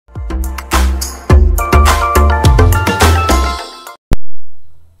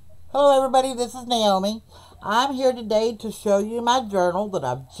Hello everybody, this is Naomi. I'm here today to show you my journal that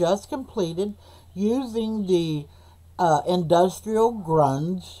I've just completed using the Industrial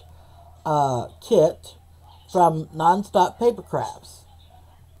Grunge kit from Nonstop Paper Crafts.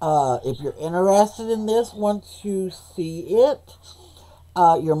 If you're interested in this, once you see it,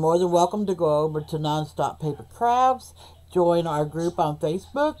 you're more than welcome to go over to Nonstop Paper Crafts, join our group on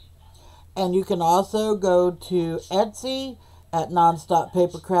Facebook, and you can also go to Etsy at Nonstop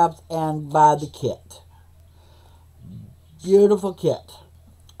Paper Crafts and buy the kit. Beautiful kit.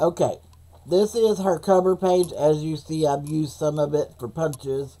 Okay, this is her cover page. As you see, I've used some of it for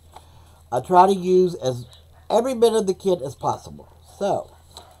punches. I try to use as every bit of the kit as possible. So,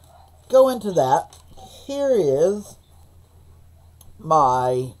 go into that. Here is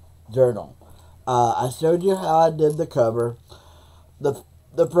my journal. I showed you how I did the cover, the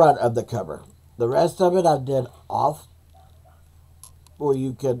the front of the cover. The rest of it I did off, where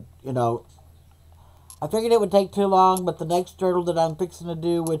you could, I figured it would take too long, but the next journal that I'm fixing to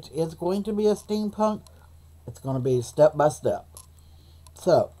do, which is going to be a steampunk, it's going to be step by step.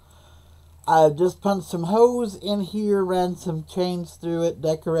 So, I just punched some holes in here, ran some chains through it,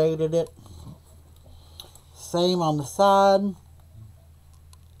 decorated it. Same on the side.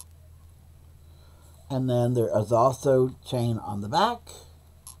 And then there is also chain on the back.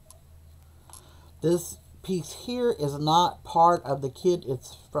 This piece here is not part of the kit.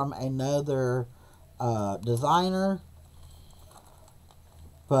 It's from another designer.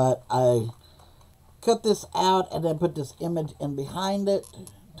 But I cut this out and then put this image in behind it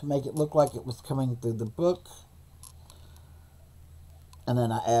to make it look like it was coming through the book. And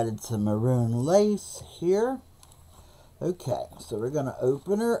then I added some maroon lace here. Okay, so we're going to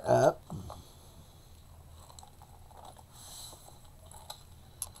open her up.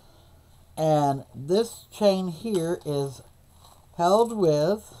 And this chain here is held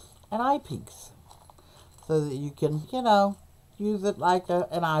with an eyepiece, so that you can, use it like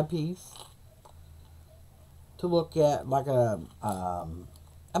an eyepiece to look at, like a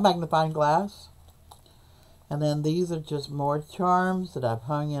magnifying glass. And then these are just more charms that I've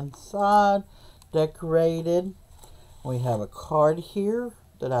hung inside, decorated. We have a card here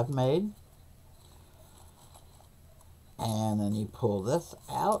that I've made. And then you pull this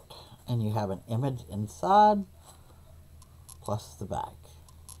out, and you have an image inside, plus the back.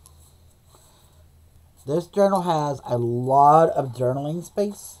 This journal has a lot of journaling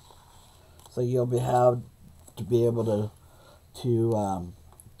space, so you'll be able to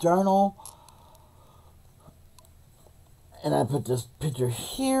journal. And I put this picture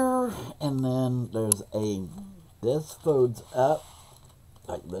here, and then this folds up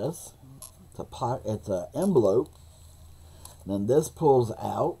like this. It's an envelope. And then this pulls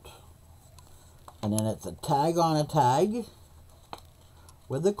out. And then it's a tag on a tag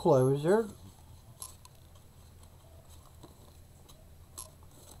with a closure.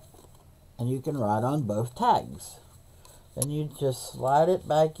 And you can write on both tags. Then you just slide it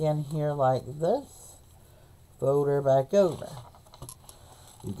back in here like this. Fold her back over.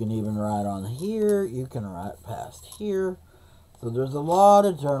 You can even write on here. You can write past here. So there's a lot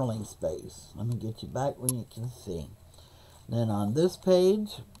of journaling space. Let me get you back when you can see. Then on this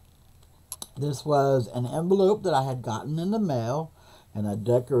page, this was an envelope that I had gotten in the mail, and I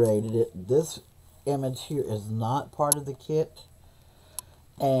decorated it. This image here is not part of the kit,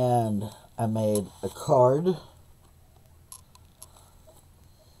 and I made a card.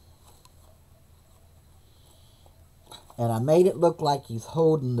 And I made it look like he's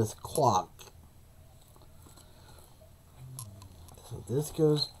holding this clock. So this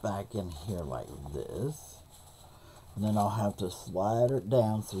goes back in here like this. And then I'll have to slide it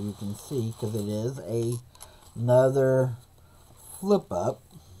down so you can see, because it is another flip up.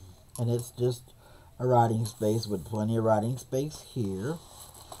 And it's just a writing space with plenty of writing space here.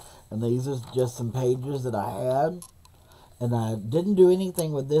 And these are just some pages that I had. And I didn't do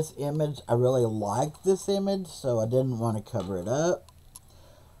anything with this image. I really liked this image, so I didn't want to cover it up.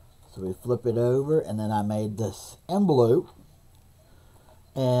 So we flip it over, and then I made this envelope.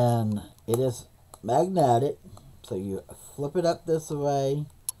 And it is magnetic. So you flip it up this way,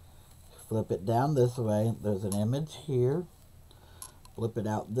 flip it down this way. There's an image here. Flip it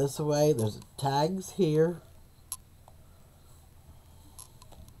out this way. There's tags here.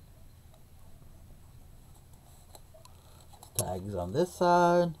 Tags on this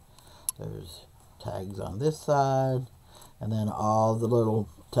side. There's tags on this side. And then all the little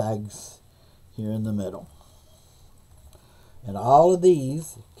tags here in the middle. And all of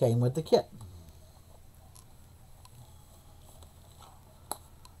these came with the kit.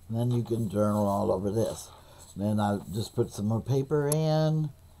 And then you can journal all over this. Then I just put some more paper in.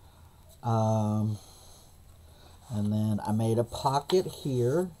 And then I made a pocket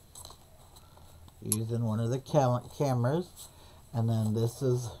here using one of the cameras. And then this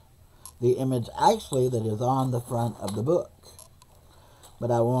is the image actually that is on the front of the book. But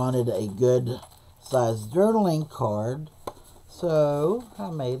I wanted a good size journaling card, so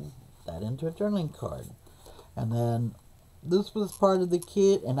I made that into a journaling card. And then this was part of the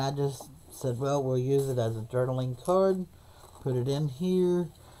kit, and I just said, well, we'll use it as a journaling card. Put it in here.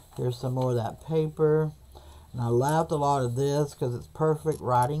 Here's some more of that paper. And I left a lot of this because it's perfect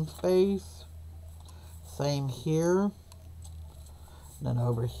writing space. Same here. Then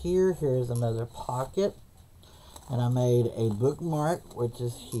over here, here's another pocket. And I made a bookmark, which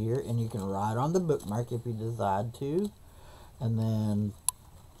is here. And you can write on the bookmark if you decide to. And then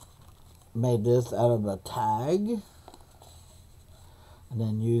made this out of a tag. And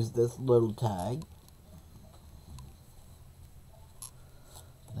then used this little tag.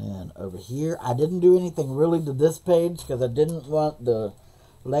 And over here, I didn't do anything really to this page because I didn't want the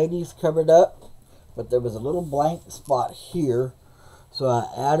ladies covered up. But there was a little blank spot here. So I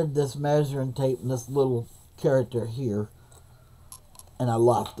added this measuring tape and this little character here. And I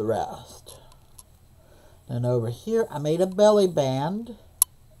left the rest. Then over here, I made a belly band.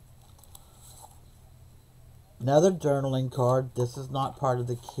 Another journaling card. This is not part of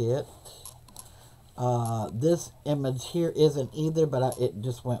the kit. This image here isn't either, but it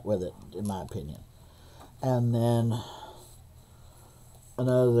just went with it, in my opinion. And then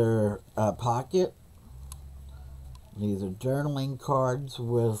another pocket. These are journaling cards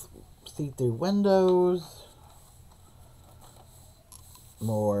with see-through windows.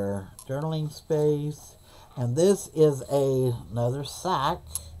 More journaling space. And this is another sack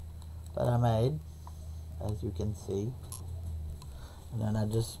that I made, as you can see. And then I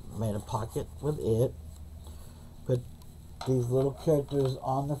just made a pocket with it. Put these little characters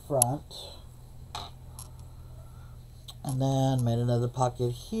on the front. And then made another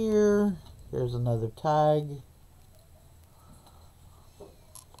pocket here. Here's another tag.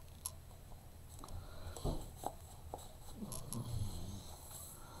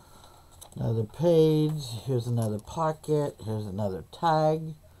 Another page. Here's another pocket. Here's another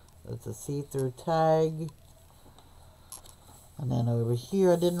tag. That's a see-through tag. And then over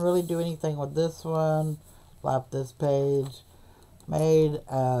here, I didn't really do anything with this one. Flap this page. Made,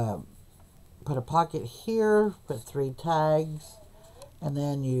 put a pocket here. Put 3 tags. And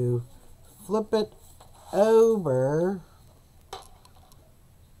then you flip it over.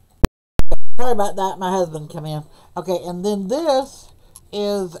 Sorry about that. My husband came in. Okay, and then this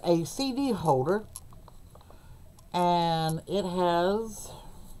is a CD holder. And it has...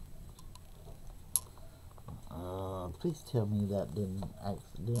 please tell me that didn't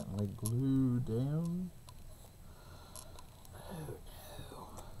accidentally glue down.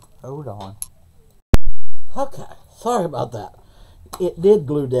 Oh no. Hold on. Okay, sorry about that. It did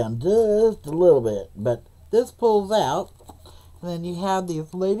glue down just a little bit, but this pulls out, and then you have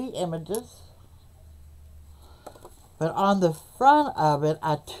these lady images. But on the front of it,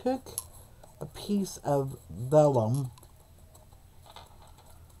 I took a piece of vellum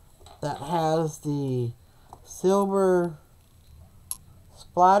that has the silver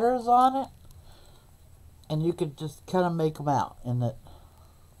splatters on it, and you could just kind of make them out in it.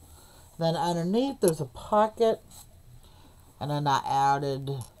 Then underneath there's a pocket, and then I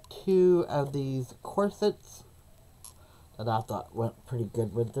added 2 of these corsets that I thought went pretty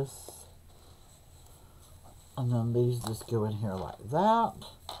good with this. And then these just go in here like that,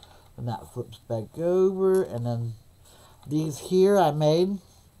 and that flips back over. And then these here I made.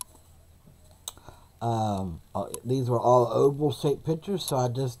 These were all oval shaped pictures, so I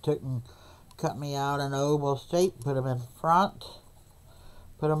just took and cut me out an oval shape, put them in front,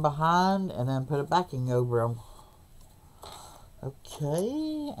 put them behind, and then put a backing over them.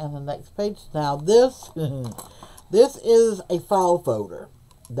 Okay, and the next page. Now this, this is a file folder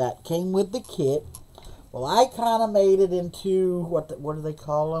that came with the kit. Well, I kind of made it into, what do they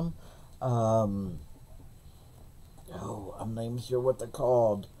call them? Oh, I'm not even sure what they're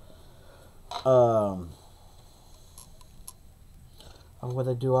called. Where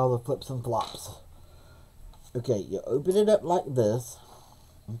they do all the flips and flops. Okay, you open it up like this.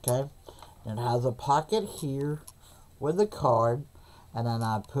 Okay, and it has a pocket here with a card, and then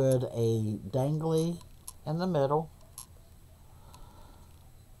I put a dangly in the middle,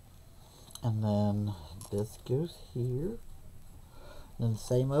 and then this goes here. Then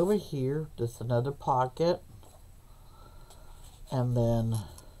same over here, just another pocket, and then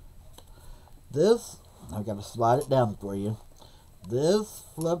this, I've got to slide it down for you. This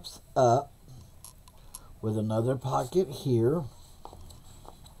flips up with another pocket here.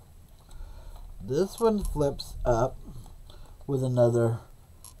 this one flips up with another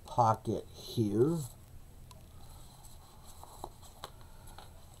pocket here.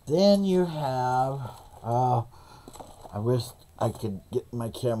 Then you have, I wish I could get my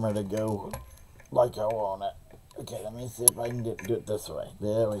camera to go like I want it. Okay, let me see if I can do it this way.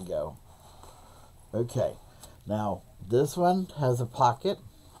 There we go. Okay, now this one has a pocket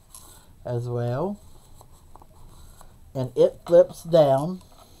as well, and it flips down.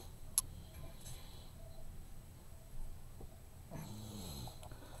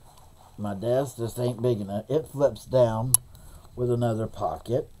 My desk just ain't big enough. It flips down with another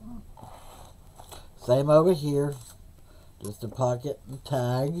pocket. Same over here, just a pocket and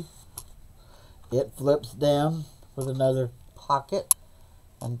tag. It flips down with another pocket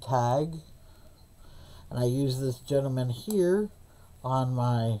and tag. And I use this gentleman here on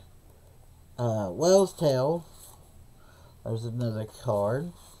my whale's tail. There's another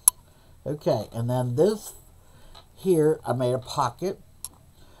card. Okay, and then this here, I made a pocket,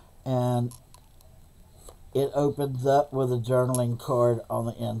 and it opens up with a journaling card on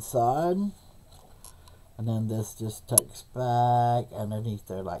the inside. And then this just tucks back underneath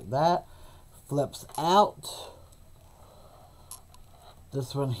there like that. Flips out.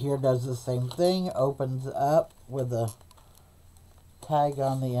 This one here does the same thing. Opens up with a tag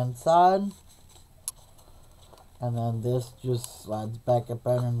on the inside. And then this just slides back up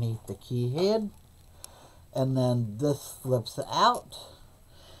underneath the key head. And then this flips out.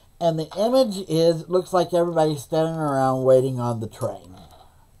 And the image is, looks like everybody's standing around waiting on the train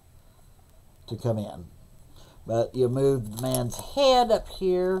to come in. But you move the man's head up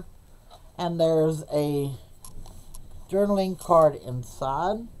here, and there's a journaling card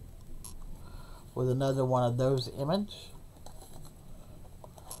inside with another one of those images.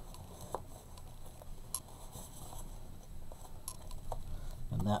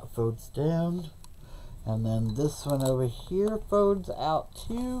 And that folds down. And then this one over here folds out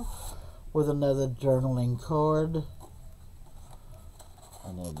too with another journaling card.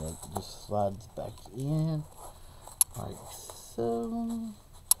 And then it just slides back in like so.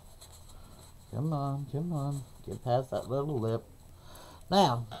 Come on, come on. Get past that little lip.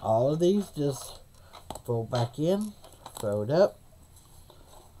 Now, all of these just fold back in, fold up,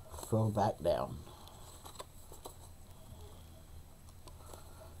 fold back down.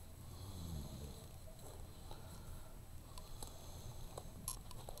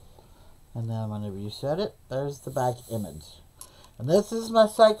 And then when I reset it, there's the back image. And this is my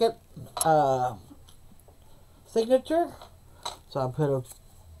second signature. So I put a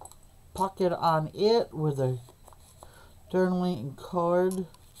pocket on it with a journaling card.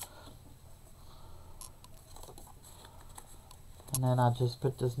 And then I just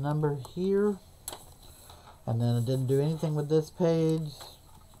put this number here. And then I didn't do anything with this page.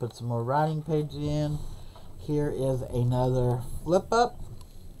 Put some more writing page in. Here is another flip up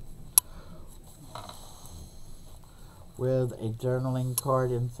with a journaling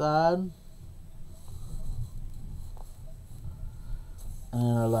card inside.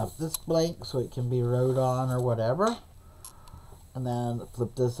 And I left this blank so it can be wrote on or whatever. And then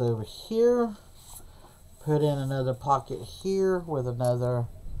flip this over here. Put in another pocket here with another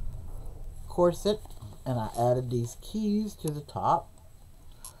corset. And I added these keys to the top.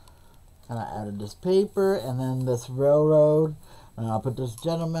 And I added this paper and then this railroad. And I'll put this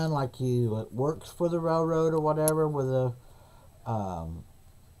gentleman like he works for the railroad or whatever with a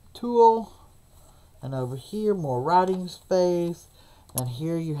tool. And over here, more writing space. And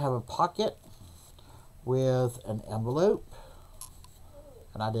here you have a pocket with an envelope.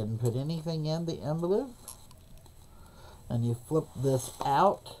 And I didn't put anything in the envelope. And you flip this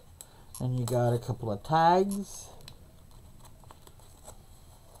out. And you got a couple of tags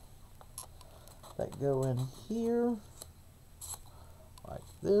that go in here. Like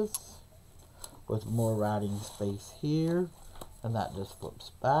this. With more writing space here. And that just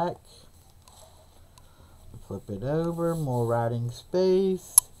flips back. Flip it over, more writing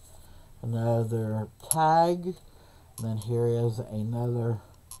space, another tag, and then here is another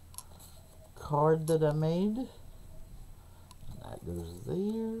card that I made. And that goes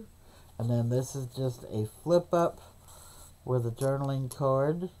there. And then this is just a flip up with a journaling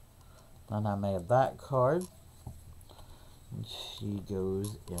card. And I made that card. And she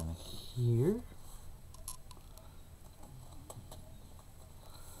goes in here.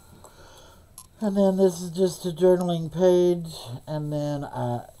 And then this is just a journaling page, and then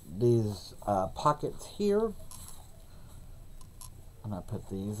these pockets here, and I put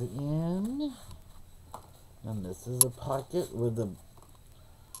these in, and this is a pocket with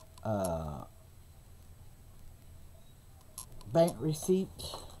a bank receipt,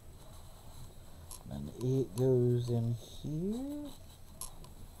 it goes in here.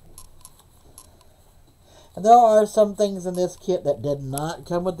 And there are some things in this kit that did not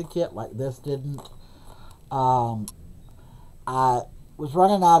come with the kit, like this didn't. I was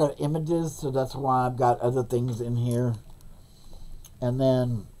running out of images, so that's why I've got other things in here. And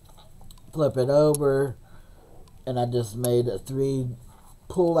then flip it over, and I just made a 3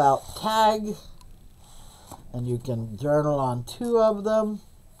 pull-out tag, and you can journal on 2 of them.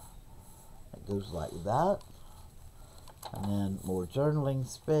 It goes like that. And then more journaling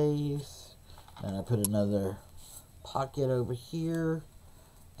space. Then I put another pocket over here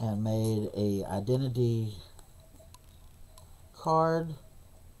and made a identity card.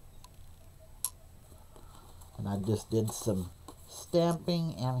 And I just did some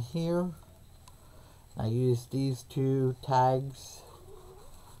stamping in here. I used these 2 tags.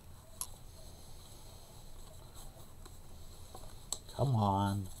 Come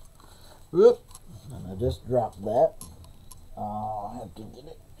on. Whoop. And I just dropped that. I'll have to get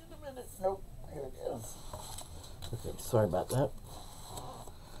it in a minute. Nope. Here it is. Okay, sorry about that.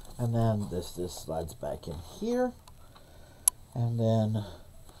 And then this slides back in here. And then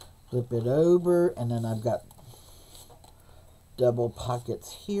flip it over. And then I've got double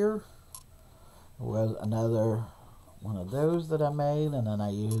pockets here with another one of those that I made. And then I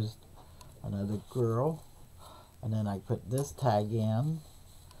used another girl. And then I put this tag in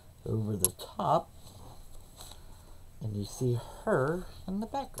over the top. And you see her in the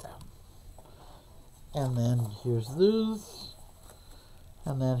background. And then here's those.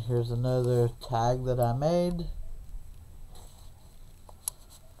 And then here's another tag that I made.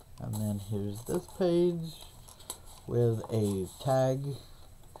 And then here's this page with a tag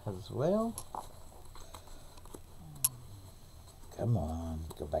as well. Come on,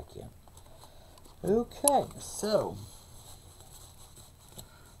 go back in. Okay, so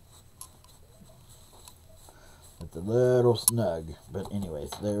it's a little snug, but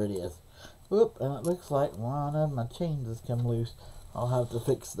anyways, there it is. Whoop, and it looks like one of my chains has come loose. I'll have to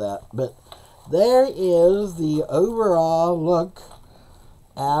fix that. But there is the overall look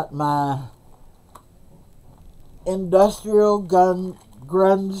at my industrial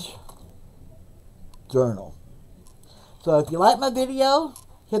grunge journal. So if you like my video,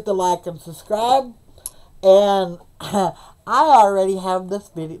 hit the like and subscribe. And I already have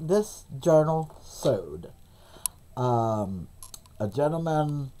this journal sewed. A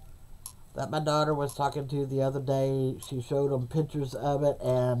gentleman that my daughter was talking to the other day, she showed him pictures of it,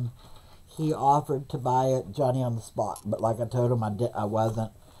 and he offered to buy it Johnny on the spot. But like I told him, I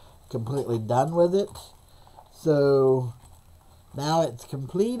wasn't completely done with it. So now it's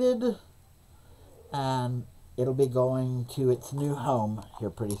completed, and it'll be going to its new home here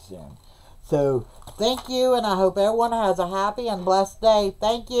pretty soon. So thank you, and I hope everyone has a happy and blessed day.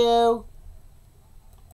 Thank you.